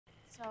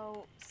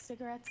So,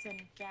 cigarettes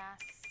and gas,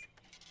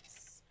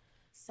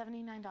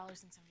 $79.70.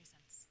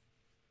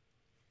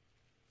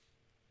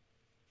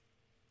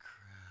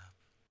 Crap.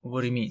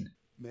 What do you mean?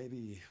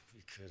 Maybe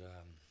we could,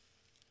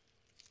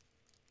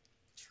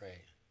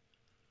 trade.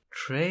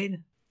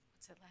 Trade?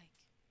 What's it like?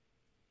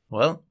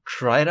 Well,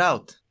 try it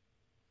out.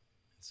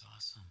 It's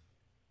awesome.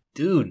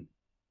 Dude,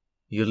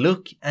 you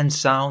look and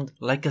sound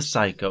like a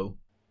psycho.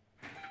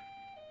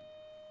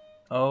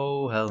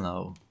 Oh, hell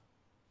no.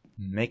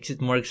 Makes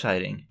it more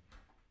exciting.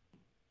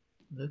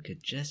 Look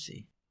at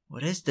Jesse.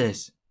 What is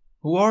this?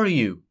 Who are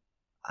you?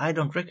 I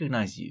don't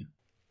recognize you.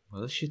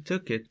 Well, she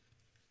took it.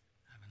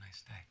 Have a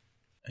nice day.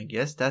 I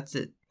guess that's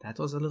it. That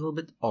was a little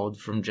bit odd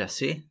from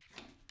Jesse.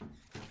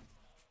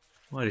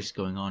 What is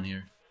going on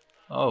here?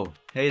 Oh,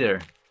 hey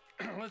there.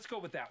 Let's go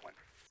with that one.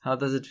 How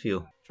does it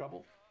feel?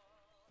 Trouble?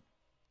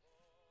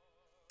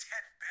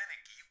 Ted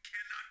Bennick, you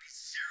cannot be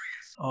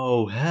serious.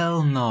 Oh,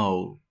 hell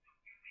no.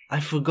 I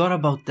forgot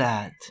about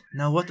that.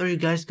 Now what are you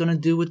guys gonna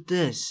do with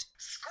this?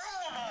 Screw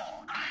them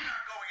all. I'm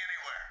not going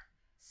anywhere.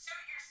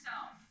 Suit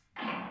yourself.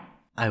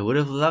 I would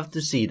have loved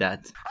to see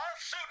that. I'll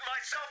shoot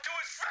myself to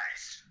his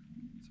face.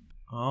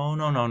 Oh,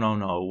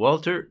 no.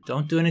 Walter,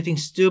 don't do anything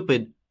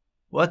stupid.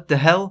 What the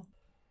hell?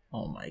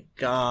 Oh my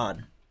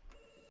god.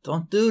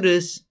 Don't do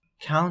this.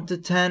 Count to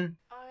 10.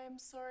 I'm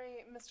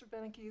sorry, Mr.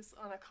 Bennicke's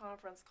on a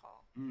conference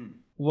call.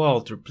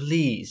 Walter,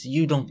 please.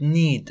 You don't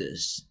need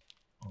this.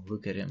 Oh,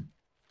 look at him.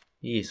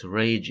 He is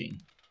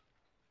raging.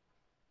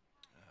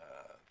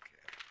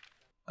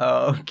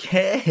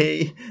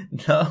 Okay.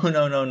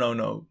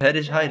 No. Ted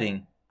is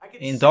hiding.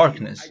 In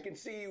darkness. I can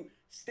see you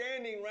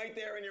standing right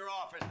there in your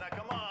office. Now,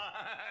 come on.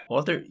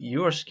 Walter,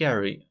 you are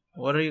scary.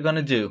 What are you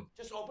gonna do?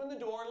 Just open the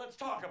door and let's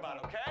talk about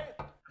it, okay?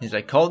 He's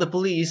like, call the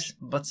police.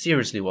 But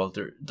seriously,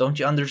 Walter, don't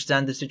you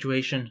understand the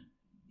situation?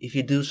 If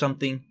you do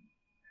something,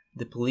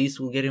 the police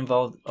will get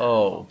involved.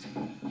 Oh.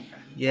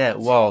 Yeah,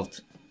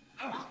 Walt.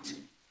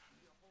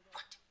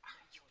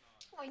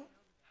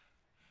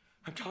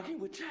 I'm talking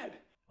with Ted.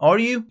 Are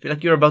you? Feel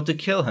like you're about to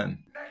kill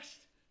him.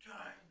 Next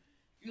time,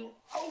 you'll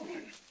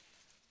open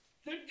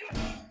the door.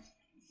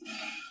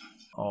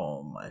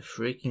 Oh my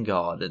freaking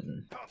god.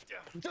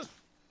 Just,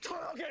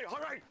 okay, all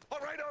right,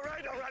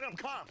 I'm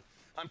calm.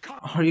 I'm calm.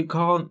 Are you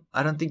calm?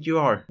 I don't think you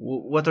are.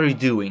 What are you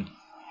doing?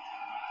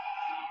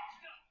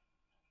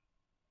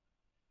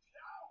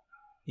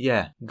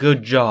 Yeah,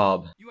 good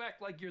job. You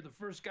act like you're the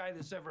first guy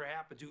this ever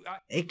happened to.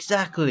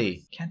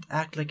 Exactly. Can't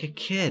act like a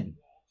kid.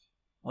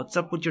 What's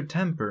up with your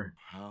temper?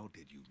 How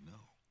did you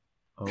know?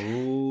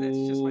 Oh. That's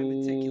just my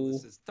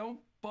meticulousness. Don't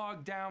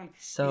bog down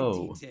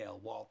in detail,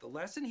 Walt. The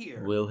lesson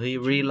here. Will he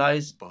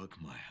realize? Bug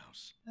my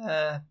house.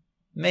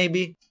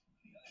 Maybe.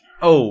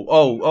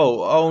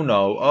 Oh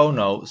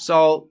no.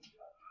 Saul,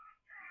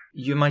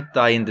 you might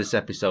die in this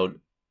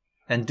episode.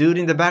 And dude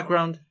in the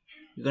background,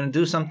 you gonna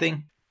do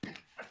something?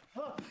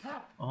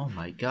 Oh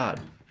my god.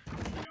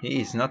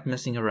 He is not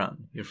messing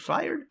around. You're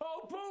fired?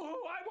 Oh,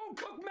 boo-hoo! I won't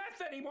cook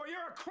meth anymore.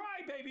 You're a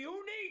crybaby.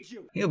 Who needs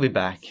you? He'll be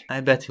back.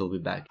 I bet he'll be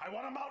back. I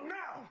want him out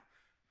now.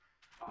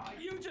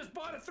 You just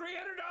bought a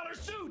 $300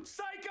 suit,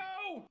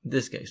 psycho!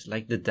 This guy's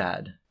like the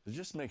dad.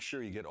 Just make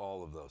sure you get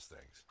all of those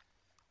things.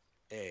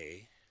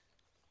 A,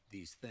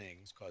 these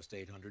things cost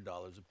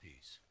 $800 a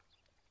piece.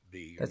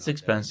 B, That's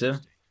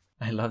expensive.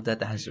 I love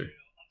that answer.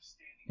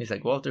 He's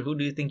like, Walter, who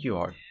do you think you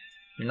are?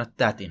 You're not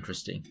that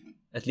interesting.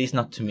 At least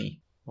not to me.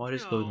 What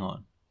is going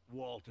on?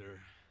 Walter,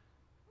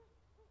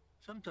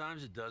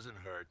 sometimes it doesn't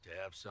hurt to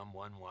have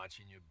someone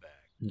watching your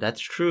back.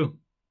 That's true.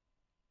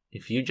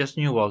 If you just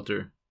knew,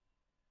 Walter,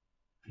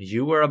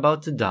 you were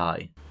about to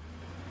die.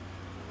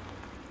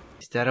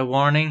 Is that a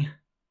warning?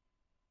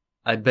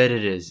 I bet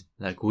it is.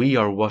 Like we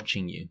are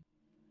watching you.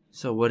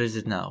 So what is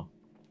it now?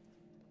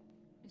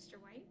 Mr.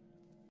 White?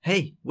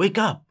 Hey, wake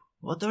up!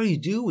 What are you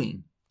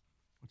doing?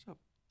 What's up?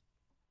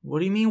 What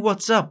do you mean,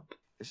 what's up?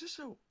 Is this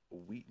a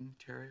Wheaton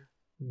Terrier?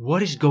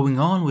 What is going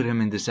on with him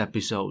in this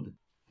episode?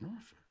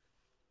 Norfolk.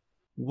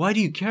 Why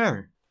do you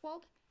care?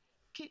 Walt,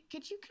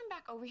 could you come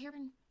back over here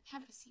and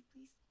have a seat,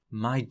 please?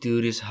 My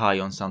dude is high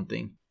on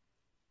something.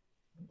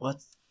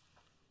 What's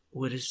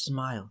with his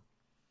smile?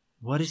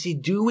 What is he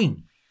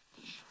doing?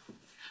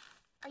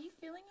 Are you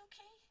feeling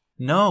okay?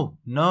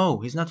 No,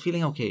 he's not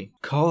feeling okay.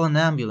 Call an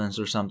ambulance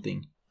or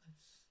something.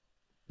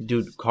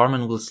 Dude,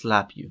 Carmen will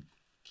slap you.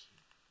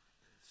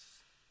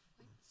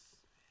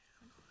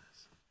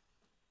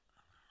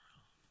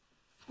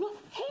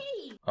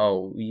 Hey!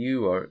 Oh,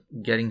 you are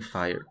getting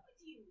fired.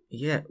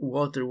 Yeah,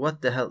 Walter,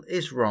 what the hell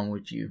is wrong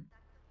with you?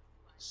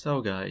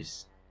 So,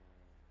 guys,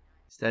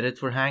 is that it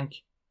for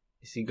Hank?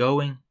 Is he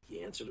going?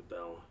 You answer the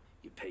bell,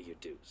 you pay your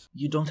dues.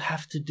 You don't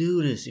have to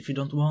do this if you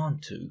don't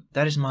want to.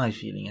 That is my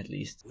feeling, at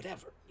least.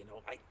 Whatever,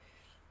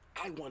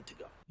 I want to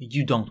go.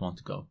 You don't want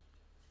to go.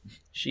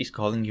 She's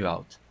calling you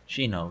out.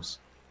 She knows.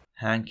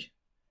 Hank,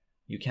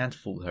 you can't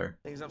fool her.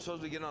 Things I'm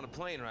supposed to be getting on a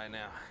plane right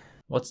now.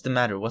 What's the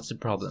matter? What's the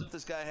problem?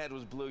 This guy had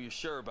was blue. You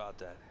sure about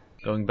that?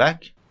 Going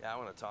back? Yeah, I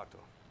want to talk to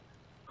him.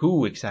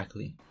 Who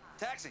exactly?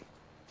 Taxi.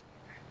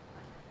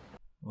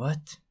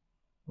 What?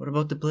 What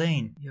about the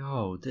plane?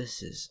 Yo,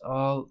 this is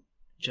all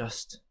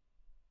just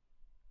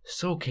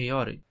so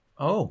chaotic.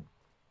 Oh,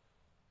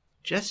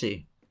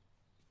 Jesse.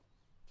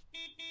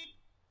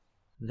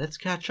 Let's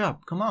catch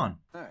up. Come on.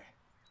 Hey.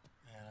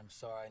 Man, I'm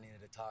sorry I needed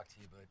to talk to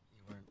you, but you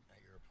weren't at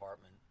your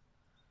apartment.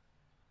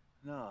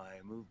 No, I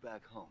moved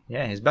back home.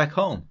 Yeah, he's back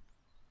home.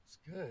 It's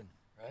good,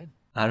 right?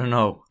 I don't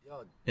know.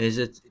 Yo, Is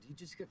it? did he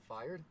just get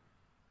fired?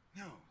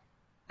 No.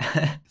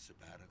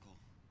 Sabbatical.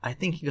 I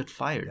think he got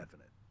fired. Definite.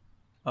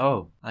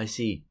 Oh, I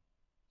see.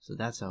 So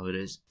that's how it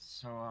is.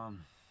 So,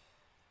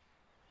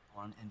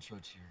 one intro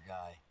to your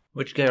guy.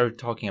 Which guy are you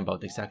talking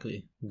about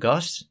exactly?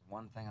 Gus?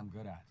 One thing I'm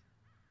good at.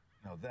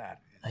 No, that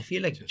is I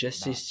feel like just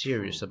Jesse's not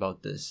serious true.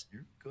 about this.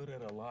 You're good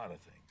at a lot of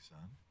things,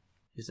 son.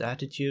 His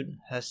attitude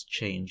has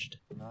changed.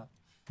 I'm not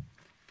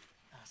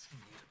asking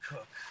you to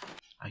cook.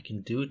 I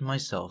can do it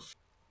myself.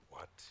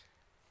 What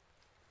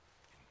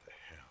in the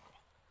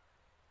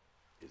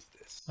hell is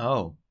this?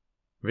 Oh,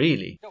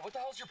 really? Yo, what the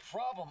hell's your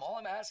problem? All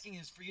I'm asking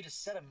is for you to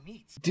set a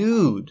meat.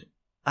 Dude,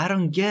 I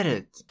don't get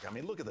it. I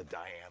mean, look at the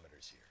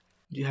diameters here.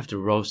 You have to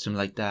roast him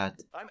like that.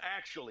 I'm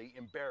actually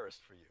embarrassed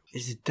for you.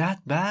 Is it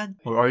that bad?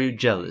 Or are you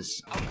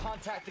jealous? I'll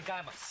contact the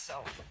guy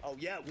myself. Oh,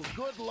 yeah, well,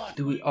 good luck.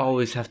 Do we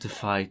always have to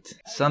fight?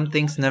 Some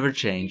things never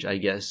change, I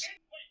guess.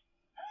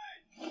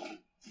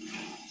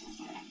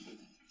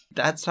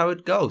 That's how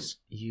it goes.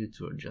 You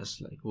two are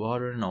just like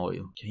water and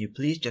oil. Can you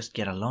please just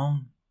get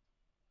along?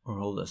 Or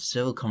hold a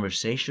civil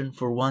conversation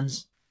for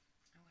once?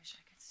 I wish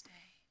I could stay.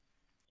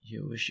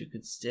 You wish you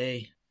could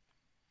stay.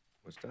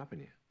 What's stopping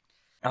you?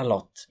 A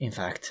lot, in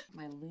fact.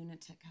 My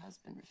lunatic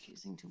husband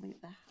refusing to leave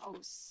the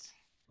house.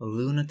 A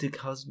lunatic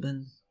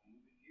husband?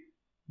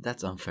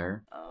 That's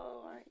unfair.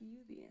 Oh, aren't you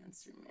the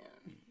answer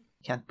man?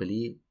 Can't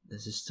believe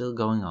this is still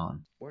going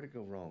on. Where'd it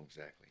go wrong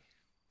exactly?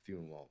 With you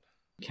and Walt?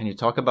 Can you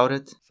talk about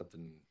it?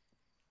 Something,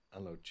 I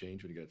don't know,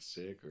 changed when he got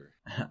sick or?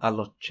 A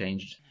lot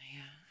changed.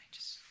 I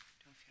just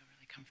don't feel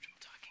really comfortable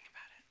talking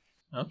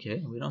about it.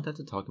 Okay, we don't have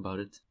to talk about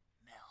it.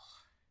 Mel.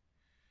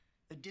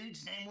 The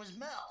dude's name was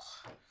Mel.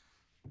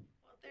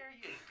 Well, there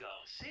you go.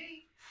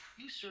 See?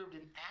 You served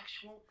an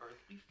actual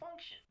earthly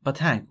function. But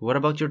Hank, what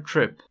about your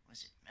trip?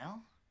 Was it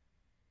Mel?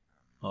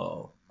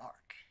 Oh. Mark.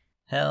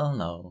 Hell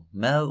no.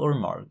 Mel or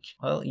Mark.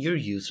 Well, you're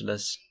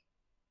useless.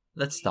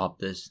 Let's stop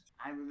this.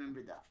 I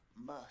remember the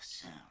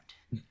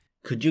sound.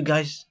 Could you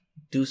guys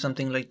do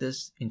something like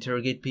this?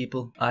 Interrogate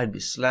people? I'd be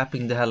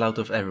slapping the hell out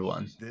of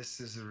everyone. This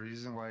is the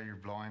reason why you're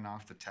blowing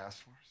off the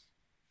task force?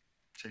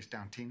 Chase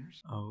down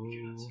teeners? Oh.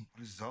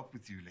 What is up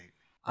with you lately?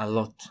 A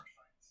lot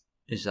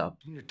is up.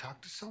 You need to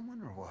talk to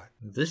someone or what?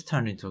 This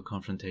turned into a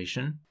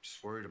confrontation.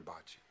 Just worried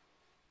about you.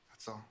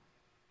 That's all.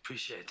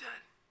 Appreciate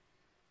that,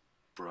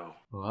 bro.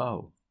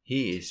 Wow.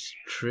 He is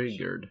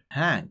triggered.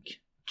 Hank,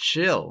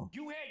 chill.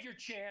 You had your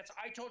chance.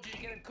 I told you to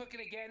get him cooking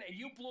again, and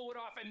you blew it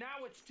off, and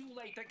now it's too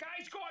late. The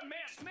guy's gone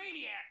mass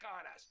maniac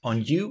on us.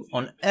 On you,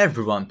 on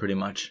everyone, pretty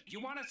much. You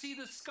want to see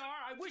the scar?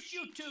 I wish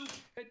you two...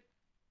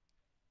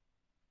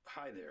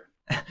 Hi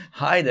there.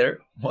 Hi there.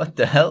 What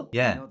the hell?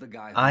 Yeah, You know the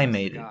guy I who's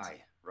made the it.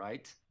 guy,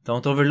 right?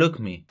 Don't overlook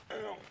me.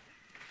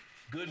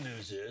 Good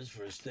news is,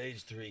 for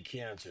stage 3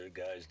 cancer,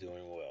 guy's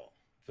doing well,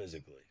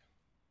 physically.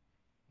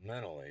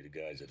 Mentally, the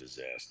guy's a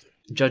disaster.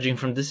 Judging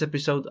from this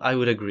episode, I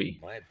would agree.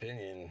 My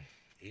opinion,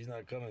 he's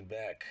not coming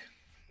back.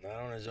 Not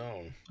on his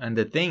own. And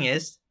the thing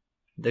is,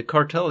 the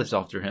cartel is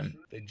after him.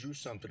 They drew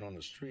something on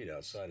the street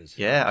outside his house.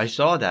 Yeah, I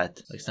saw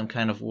that. Like some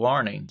kind of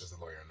warning. Does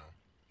the lawyer know?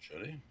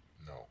 Should he?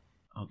 No.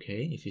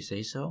 Okay, if you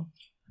say so.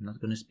 I'm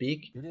not gonna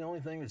speak. You're the only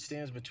thing that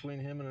stands between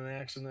him and an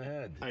axe in the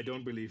head. I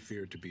don't believe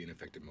fear to be an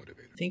effective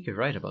motivator. I think you're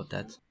right about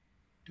that.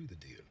 Do the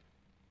deal.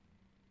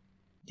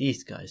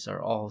 These guys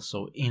are all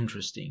so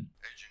interesting.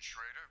 Agent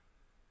Schrader,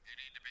 you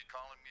need to be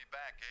calling me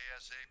back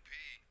ASAP.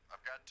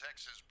 I've got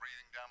Texas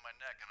breathing down my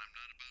neck and I'm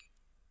not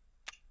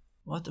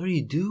about... What are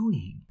you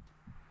doing?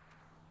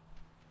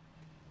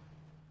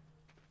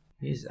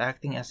 He's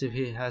acting as if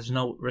he has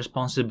no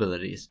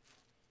responsibilities.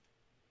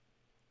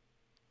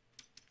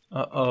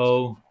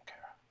 Uh-oh.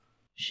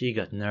 She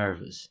got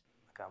nervous.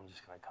 Look, I'm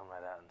just gonna come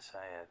right out and say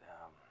it.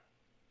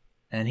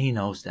 And he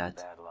knows that.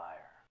 Bad liar.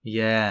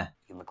 Yeah.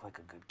 You look like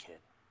a good kid.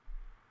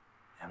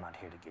 I'm not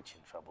here to get you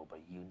in trouble, but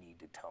you need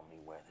to tell me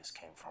where this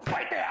came from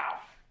right now.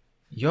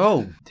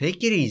 Yo, take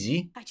it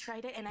easy. I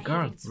tried it and I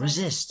Girl, hated it, so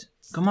resist.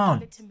 I Come on.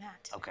 gave it to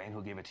Matt. Okay, and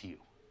who gave it to you?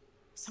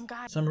 Some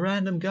guy. Some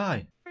random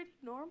guy. Pretty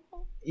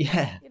normal.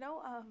 Yeah. You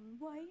know,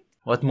 white.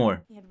 What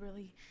more? He had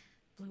really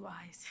blue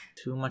eyes.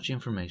 Too much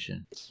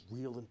information. It's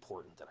real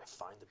important that I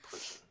find the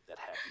person that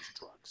had these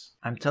drugs.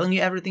 I'm telling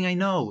you everything I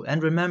know.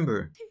 And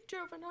remember. He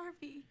drove an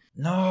RV.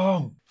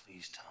 No.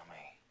 Please tell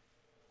me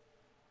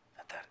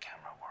that that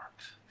camera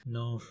works.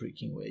 No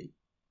freaking way.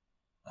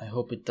 I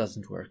hope it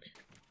doesn't work.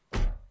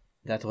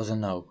 That was a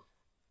no.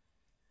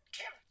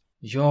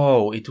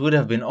 Yo, it would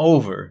have been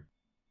over.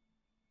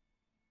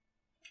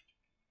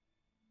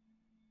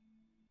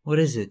 What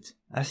is it?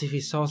 As if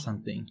he saw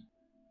something.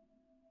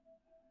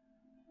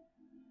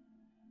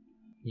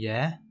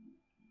 Yeah?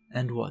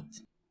 And what?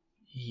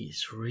 He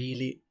is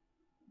really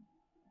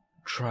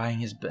trying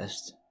his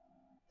best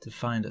to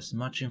find as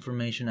much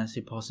information as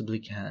he possibly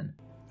can.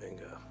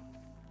 Bingo.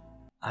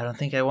 I don't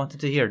think I wanted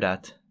to hear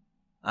that.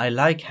 I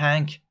like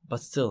Hank,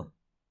 but still,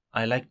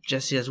 I like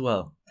Jesse as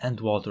well. And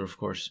Walter, of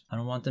course. I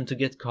don't want them to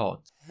get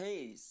caught.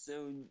 Hey,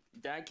 so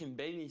Dad can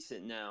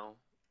babysit now,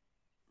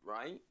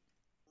 right?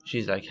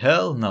 She's like,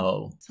 hell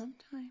no.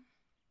 Sometime,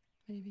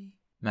 maybe.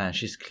 Man,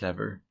 she's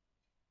clever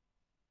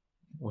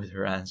with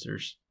her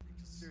answers.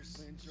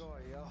 Seriously enjoy,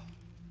 yo.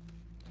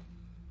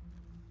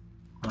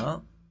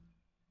 Well,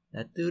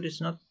 that dude is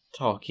not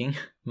talking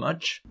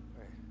much.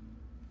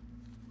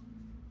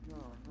 No,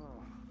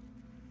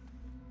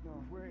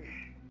 wait.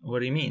 What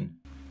do you mean?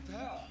 What the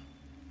hell?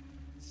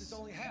 This is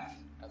only half.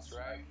 That's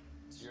right.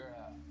 It's your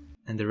half.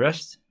 And the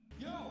rest?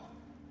 Yo!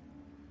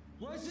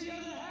 Where's the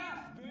other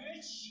half,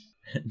 bitch?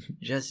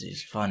 Jesse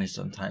is funny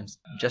sometimes.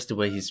 Just the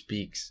way he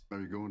speaks. Are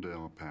you going to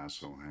El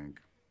Paso, Hank?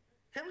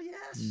 Hell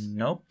yes.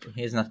 Nope,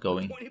 he's not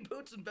going. Pointy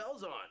boots and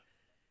bells on.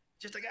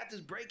 Just I got this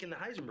break in the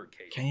Heisenberg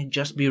case. Can you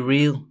just be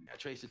real? I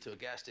traced it to a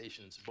gas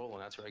station in Cibola,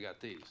 and that's where I got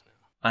these.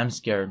 I'm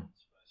scared.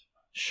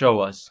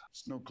 Show us.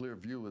 It's no clear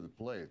view of the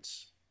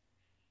plates.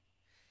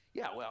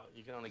 Yeah, well,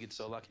 you can only get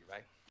so lucky,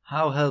 right?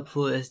 How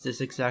helpful is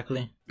this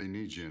exactly? They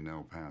need you in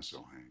El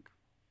Paso, Hank.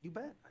 You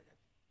bet. I'm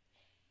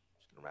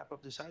just gonna wrap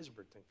up this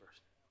Heisenberg thing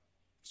first.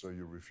 So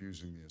you're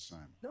refusing the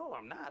assignment? No,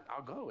 I'm not.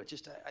 I'll go. It's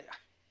just I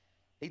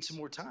need some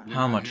more time.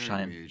 How much Hearing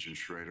time? me, Agent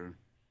Schrader.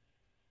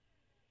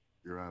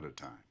 You're out of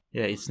time.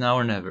 Yeah, it's now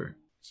or never.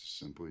 It's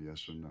a simple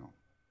yes or no.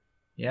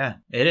 Yeah,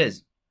 it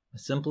is. A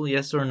simple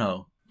yes or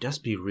no.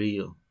 Just be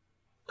real.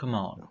 Come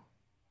on.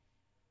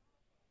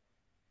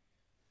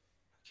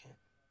 I can't.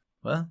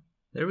 Well,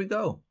 there we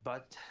go.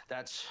 But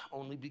that's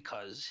only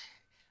because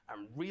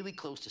I'm really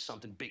close to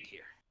something big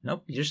here.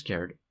 Nope, you're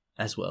scared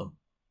as well.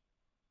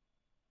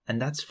 And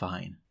that's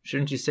fine.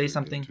 Shouldn't you say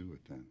something? Get to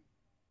it, then.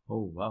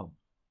 Oh, wow.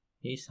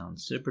 He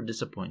sounds super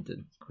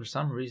disappointed. For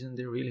some reason,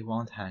 they really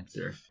want Hank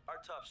there.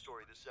 Our top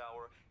story this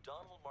hour,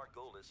 Donald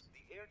Margolis,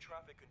 the air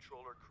traffic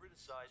controller,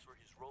 criticized for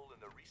his role in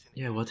the recent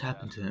Yeah, what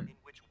happened to him? in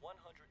which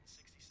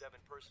 167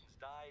 persons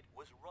died,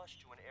 was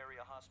rushed to an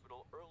area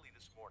hospital early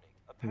this morning.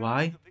 Apparently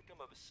Why? the victim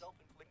of a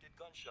self-inflicted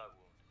gunshot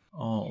wound.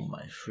 Oh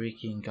my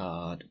freaking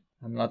god.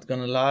 I'm not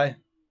gonna lie.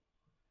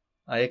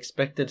 I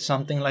expected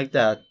something like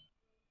that.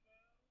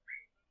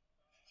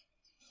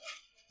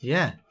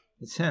 Yeah,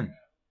 it's him.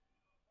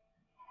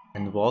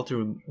 And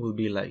Walter will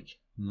be like,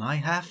 my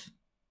half?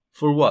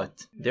 For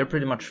what? They're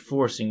pretty much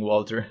forcing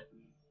Walter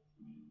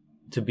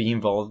to be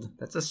involved.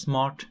 That's a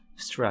smart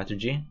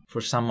strategy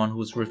for someone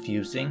who's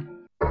refusing.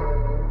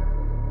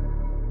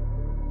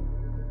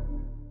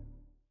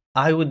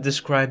 I would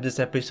describe this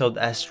episode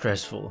as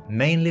stressful,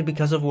 mainly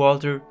because of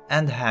Walter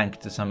and Hank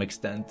to some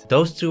extent.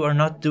 Those two are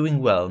not doing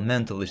well,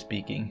 mentally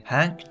speaking.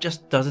 Hank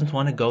just doesn't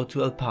want to go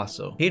to El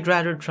Paso. He'd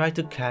rather try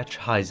to catch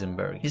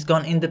Heisenberg. He's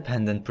gone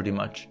independent pretty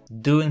much,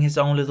 doing his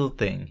own little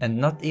thing, and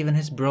not even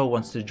his bro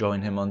wants to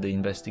join him on the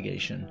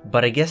investigation.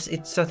 But I guess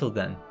it's settled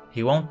then.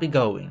 He won't be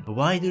going.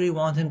 Why do they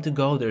want him to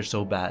go there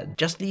so bad?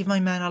 Just leave my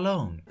man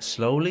alone.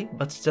 Slowly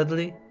but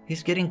steadily,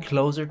 he's getting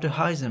closer to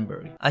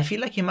Heisenberg. I feel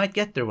like he might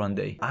get there one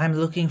day. I'm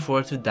looking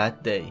forward to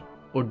that day.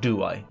 Or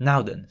do I?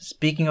 Now then,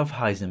 speaking of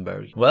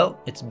Heisenberg. Well,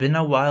 it's been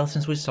a while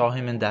since we saw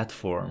him in that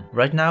form.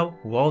 Right now,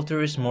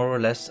 Walter is more or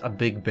less a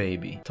big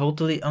baby.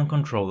 Totally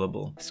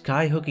uncontrollable.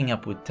 Sky hooking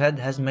up with Ted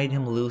has made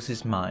him lose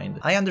his mind.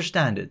 I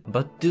understand it,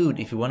 but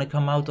dude, if you want to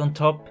come out on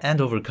top and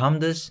overcome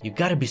this, you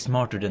gotta be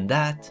smarter than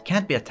that.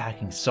 Can't be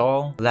attacking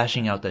Saul,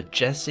 lashing out at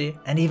Jesse,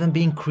 and even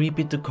being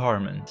creepy to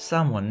Carmen.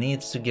 Someone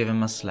needs to give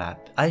him a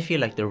slap. I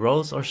feel like the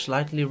roles are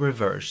slightly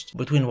reversed.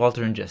 Between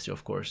Walter and Jesse,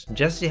 of course.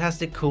 Jesse has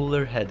the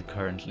cooler head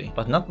currently,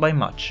 but not by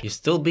much. He's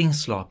still being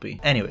sloppy.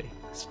 Anyway,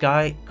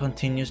 Sky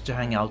continues to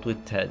hang out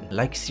with Ted.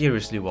 Like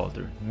seriously,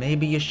 Walter,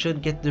 maybe you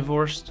should get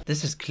divorced?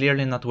 This is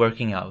clearly not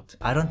working out.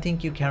 I don't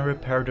think you can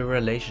repair the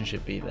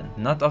relationship even.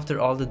 Not after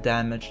all the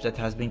damage that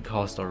has been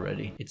caused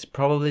already. It's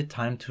probably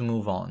time to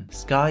move on.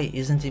 Sky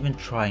isn't even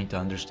trying to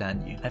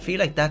understand you. I feel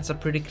like that's a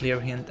pretty clear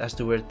hint as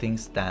to where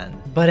things stand.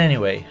 But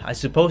anyway, I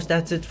suppose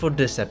that's it for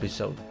this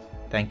episode.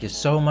 Thank you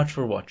so much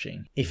for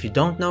watching. If you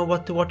don't know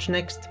what to watch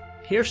next,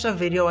 here's a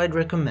video I'd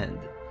recommend.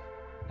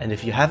 And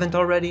if you haven't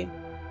already,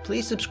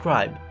 please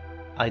subscribe.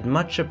 I'd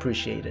much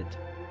appreciate it.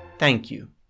 Thank you.